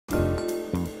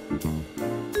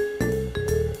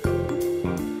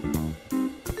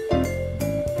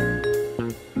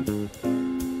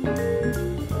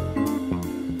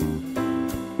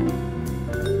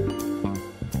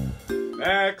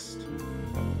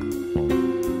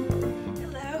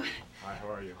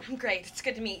Great. It's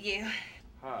good to meet you.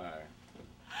 Hi.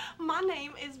 My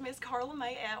name is Miss Carla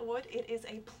Mae Atwood. It is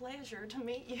a pleasure to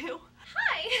meet you.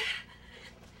 Hi.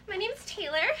 My name is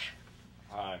Taylor.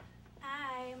 Hi.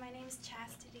 Hi, my name's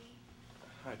Chastity.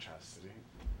 Hi, Chastity.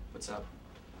 What's up?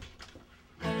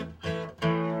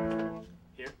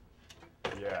 Here?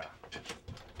 Yeah. Do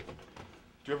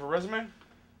you have a resume?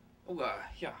 Oh,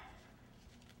 yeah.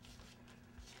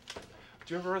 Do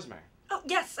you have a resume? Oh,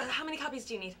 yes. How many copies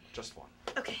do you need? Just one.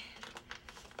 Okay.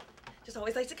 Just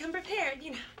always like to come prepared,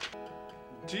 you know.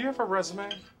 Do you have a resume?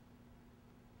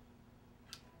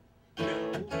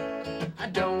 I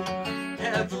don't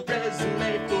have a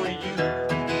resume for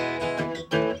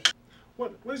you.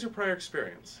 What is your prior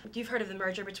experience? You've heard of the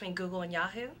merger between Google and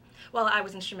Yahoo? Well, I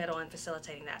was instrumental in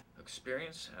facilitating that.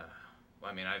 Experience?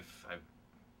 Well, I mean, I've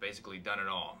basically done it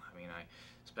all. I mean, I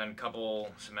spent a couple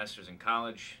semesters in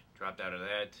college, dropped out of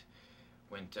that,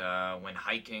 went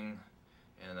hiking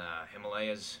in the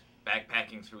Himalayas,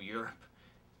 backpacking through Europe,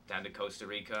 down to Costa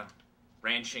Rica,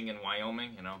 ranching in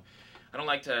Wyoming, you know. I don't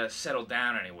like to settle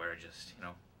down anywhere, just, you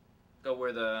know, go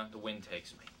where the wind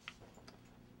takes me.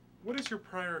 What is your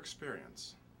prior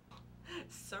experience?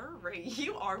 Sirree,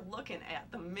 you are looking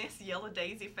at the Miss Yellow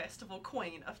Daisy Festival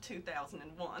Queen of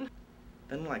 2001.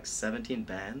 Been in like 17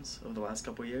 bands over the last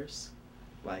couple years.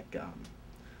 Like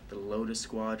the Lotus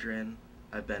Squadron,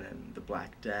 I've been in the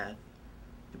Black Death,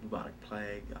 the Bubonic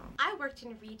Plague. I worked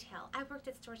in retail. I worked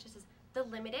at stores such as The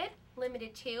Limited,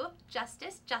 Limited 2,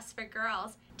 Justice, Just for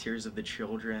Girls, Tears of the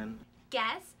Children,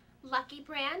 Guess, Lucky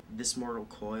Brand, This Mortal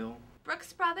Coil,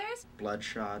 Brooks Brothers,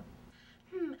 Bloodshot,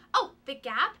 oh, The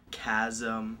Gap,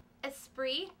 Chasm,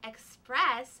 Esprit,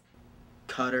 Express,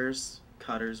 Cutters.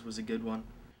 Cutters was a good one.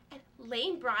 and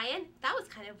Lane Bryant. That was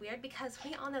kind of weird because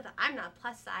we all know that I'm not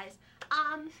plus size.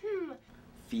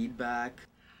 Feedback,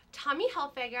 Tommy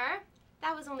Hilfiger.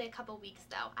 That was only a couple weeks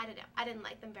though. I don't know. I didn't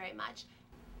like them very much.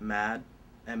 MAD,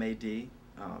 M-A-D,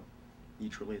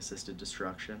 Mutually Assisted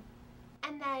Destruction.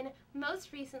 And then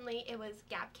most recently it was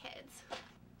Gap Kids.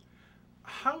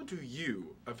 How do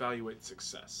you evaluate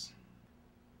success?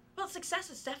 Well, success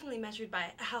is definitely measured by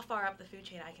how far up the food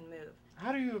chain I can move.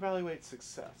 How do you evaluate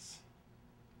success?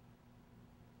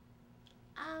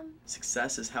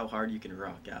 Success is how hard you can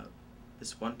rock out.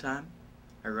 This one time,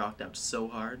 I rocked out so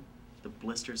hard, the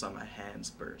blisters on my hands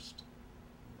burst.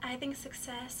 I think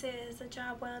success is a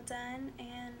job well done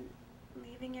and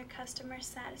leaving your customers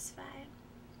satisfied.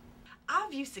 I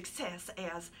view success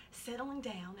as settling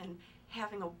down and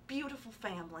having a beautiful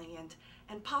family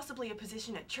and possibly a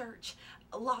position at church,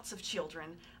 lots of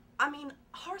children. I mean,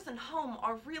 hearth and home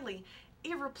are really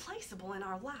irreplaceable in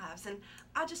our lives, and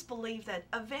I just believe that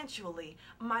eventually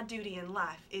my duty in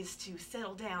life is to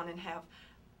settle down and have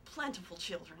plentiful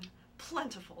children.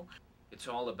 Plentiful. It's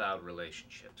all about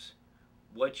relationships.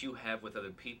 What you have with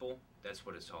other people, that's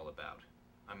what it's all about.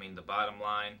 I mean, the bottom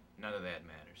line, none of that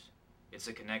matters. It's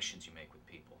the connections you make with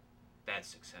people. That's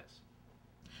success.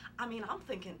 I mean, I'm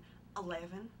thinking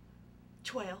 11,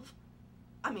 12,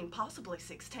 I mean, possibly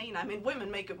 16. I mean,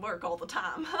 women make it work all the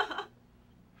time.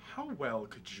 How well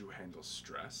could you handle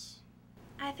stress?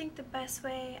 I think the best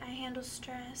way I handle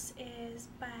stress is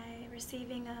by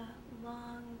receiving a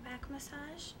long back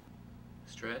massage.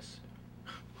 Stress?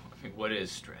 I mean, what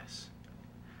is stress?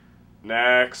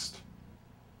 Next.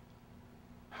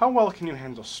 How well can you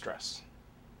handle stress?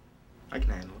 I can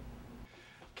handle it.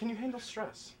 Can you handle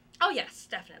stress? Oh, yes,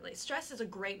 definitely. Stress is a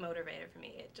great motivator for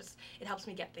me. It helps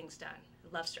me get things done.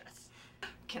 I love stress.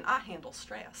 Can I handle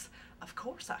stress? Of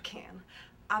course I can.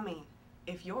 I mean,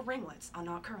 if your ringlets are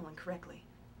not curling correctly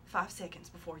 5 seconds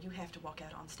before you have to walk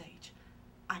out on stage,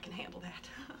 I can handle that.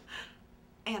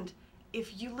 And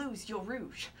if you lose your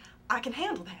rouge, I can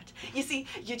handle that. You see,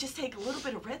 you just take a little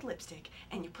bit of red lipstick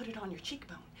and you put it on your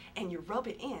cheekbone and you rub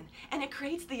it in and it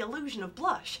creates the illusion of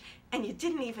blush, and you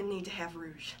didn't even need to have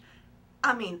rouge.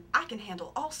 I mean, I can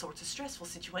handle all sorts of stressful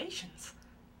situations.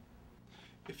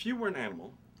 If you were an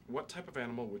animal, what type of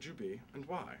animal would you be and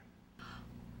why?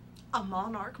 A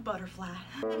monarch butterfly.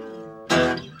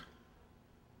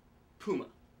 Puma.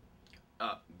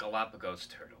 Galapagos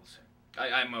turtles.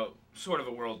 I'm a sort of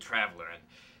a world traveler, and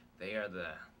they are the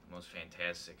most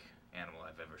fantastic animal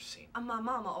I've ever seen. My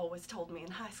mama always told me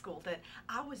in high school that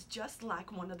I was just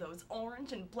like one of those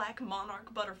orange and black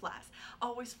monarch butterflies,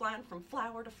 always flying from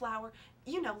flower to flower,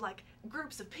 you know, like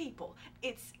groups of people.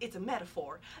 It's a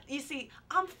metaphor. You see,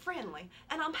 I'm friendly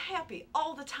and I'm happy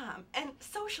all the time, and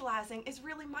socializing is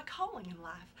really my calling in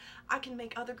life. I can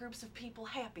make other groups of people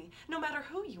happy, no matter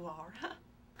who you are.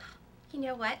 You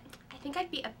know what? I think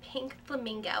I'd be a pink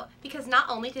flamingo because not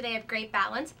only do they have great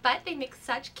balance, but they make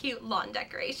such cute lawn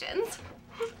decorations.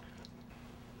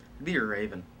 Be a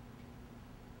raven.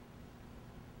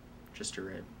 Just a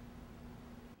raven.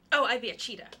 Oh, I'd be a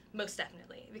cheetah, most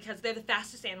definitely, because they're the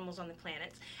fastest animals on the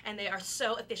planet, and they are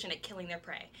so efficient at killing their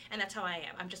prey. And that's how I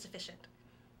am. I'm just efficient.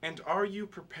 And are you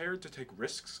prepared to take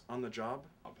risks on the job?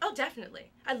 Oh, definitely.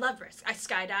 I love risk. I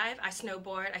skydive, I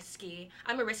snowboard, I ski.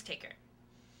 I'm a risk taker.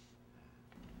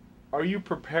 Are you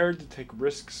prepared to take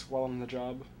risks while on the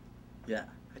job? Yeah,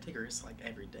 I take risks like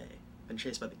every day. Been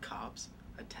chased by the cops.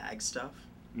 I tag stuff.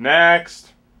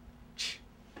 Next!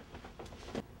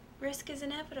 Risk is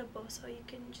inevitable, so you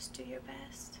can just do your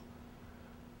best.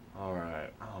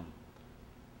 Alright,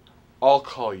 I'll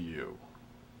call you.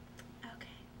 Okay.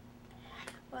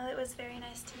 Well, it was very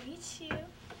nice to meet you.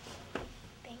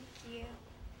 Thank you.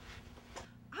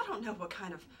 I don't know what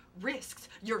kind of risks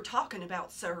you're talking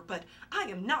about, sir, but I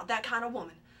am not that kind of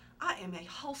woman. I am a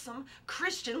wholesome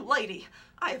Christian lady.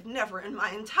 I have never in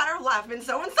my entire life been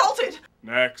so insulted.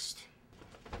 Next.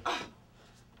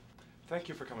 Thank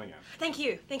you for coming in. Thank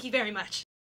you. Thank you very much.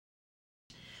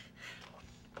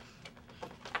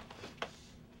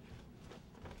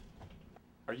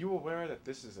 Are you aware that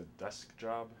this is a desk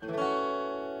job?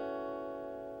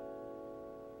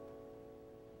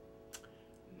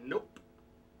 Nope.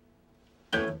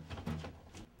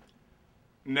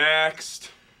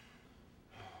 Next.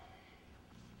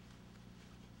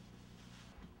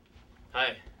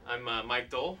 Hi, I'm Mike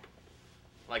Dole.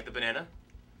 Like the banana.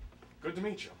 Good to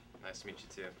meet you. Nice to meet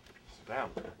you too. Sit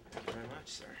down. Thank you very much,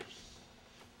 sir.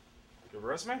 You have a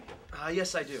resume?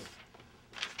 Yes, I do.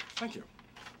 Thank you.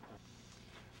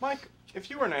 Mike,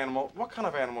 if you were an animal, what kind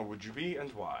of animal would you be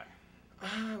and why?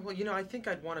 Well, you know, I think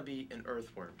I'd want to be an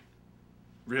earthworm.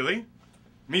 Really?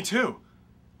 Me too.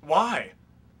 Why?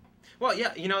 Well,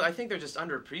 yeah, you know, I think they're just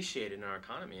underappreciated in our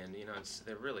economy, and you know,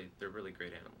 they're really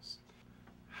great animals.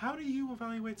 How do you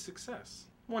evaluate success?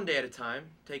 One day at a time,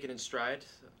 take it in stride.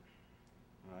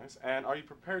 Nice. And are you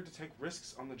prepared to take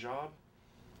risks on the job?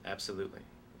 Absolutely.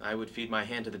 I would feed my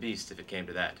hand to the beast if it came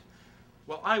to that.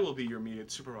 Well, I will be your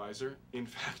immediate supervisor. In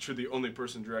fact, you're the only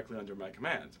person directly under my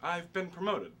command. I've been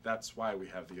promoted. That's why we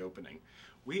have the opening.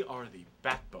 We are the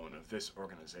backbone of this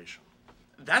organization.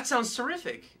 That sounds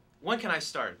terrific. When can I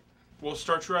start? We'll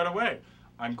start you right away.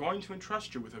 I'm going to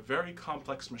entrust you with a very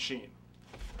complex machine.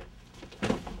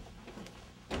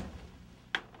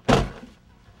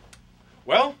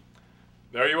 Well,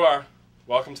 there you are.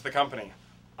 Welcome to the company.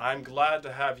 I'm glad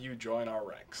to have you join our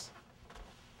ranks.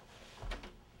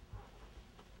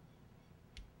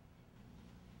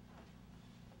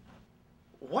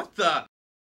 What the?